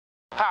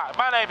Hi,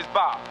 my name is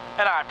Bob,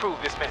 and I approve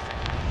this message.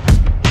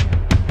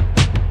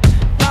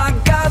 I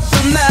got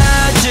the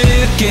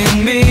magic in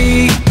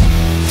me.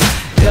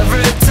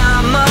 Every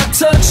time I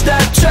touch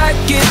that track,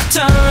 it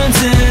turns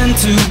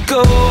into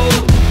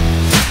gold.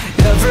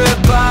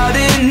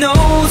 Everybody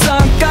knows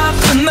I got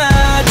the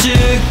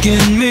magic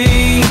in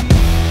me.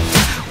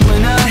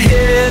 When I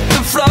hit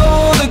the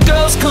floor, the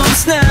girls come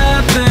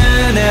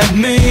snapping at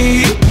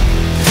me.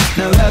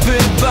 Now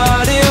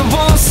everybody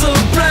wants a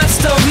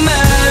blast of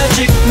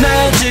magic,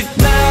 magic,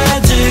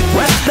 magic,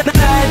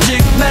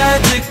 magic, magic,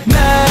 magic,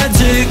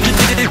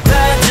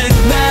 magic,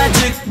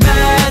 magic,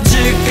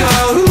 magic,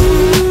 oh.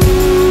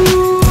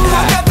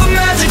 I got the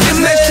magic in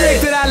me.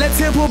 Trick that I let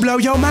tempo blow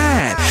your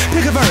mind.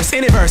 Pick a verse,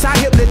 any verse, I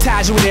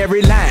hypnotize you with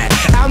every line.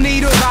 I'll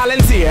need a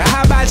volunteer,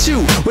 how about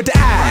you with the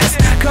eyes?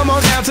 Come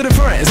on down to the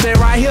front, stay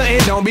right here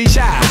and don't be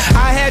shy.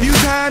 I have you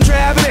time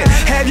traveling,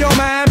 have your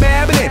mind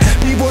babbling.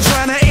 People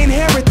trying to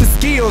inherit the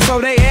skills, so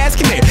they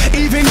asking it.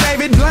 Even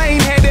David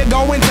Blaine had to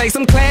go and take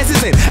some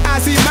classes in. I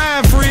see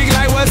mind freak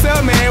like, what's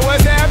up man,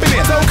 what's happening?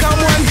 So come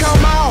on,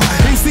 come on,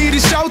 and see the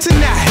show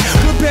tonight.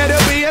 Prepare to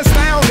be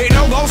astounded,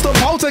 no ghost or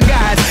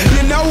poltergeist.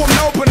 You know I'm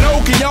no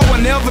Pinocchio, I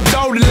never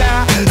told a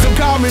lie. So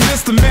call me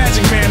Mr.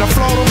 Magic Man, I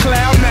float on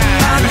cloud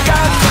nine. I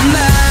got the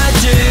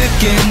magic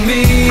in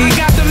me. I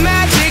got the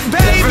magic,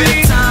 Every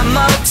baby. time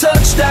I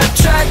touch that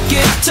track,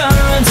 it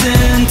turns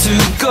into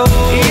gold.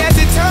 Yes,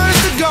 it turns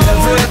to gold.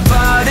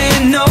 Everybody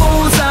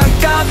knows I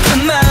got the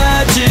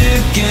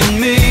magic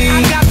in me. I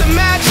got the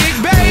magic,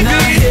 When I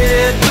baby.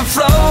 hit the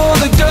floor,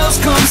 the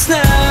girls come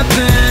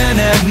snapping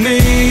at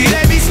me.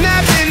 They be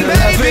snapping,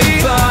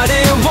 baby. Everybody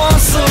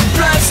wants a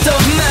blast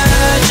of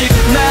magic,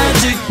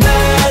 magic,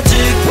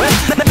 magic,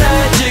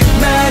 magic,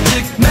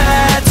 magic,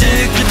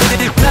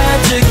 magic,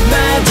 magic,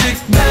 magic,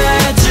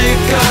 magic,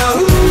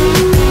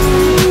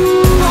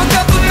 oh. I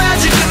got the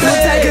magic in me.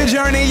 Take a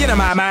journey into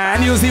my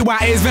mind. You'll see why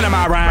it's been in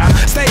my rhyme.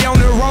 Stay on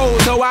the road,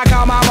 so I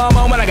call my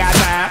mama when I got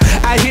time.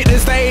 I hit the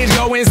stage,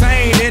 go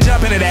insane, then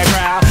jump into that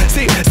crowd.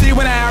 See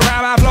when I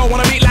rhyme, I flow on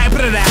a beat like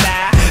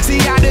put-a-da-da. See,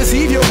 I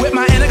deceive you with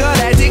my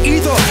intergalactic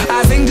ether.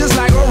 I sing just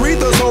like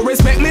Aretha, so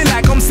respect me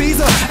like I'm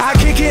Caesar. I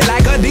kick it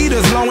like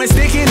Adidas, blowing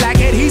sticky like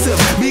adhesive.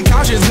 Be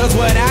cautious, cause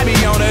what I be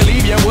on to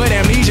leave you with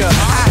amnesia.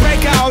 I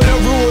break all the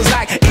rules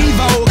like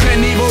Evo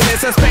Knievel.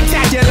 It's a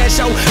spectacular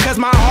show, cause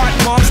my heart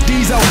pumps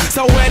diesel.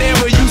 So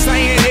whatever you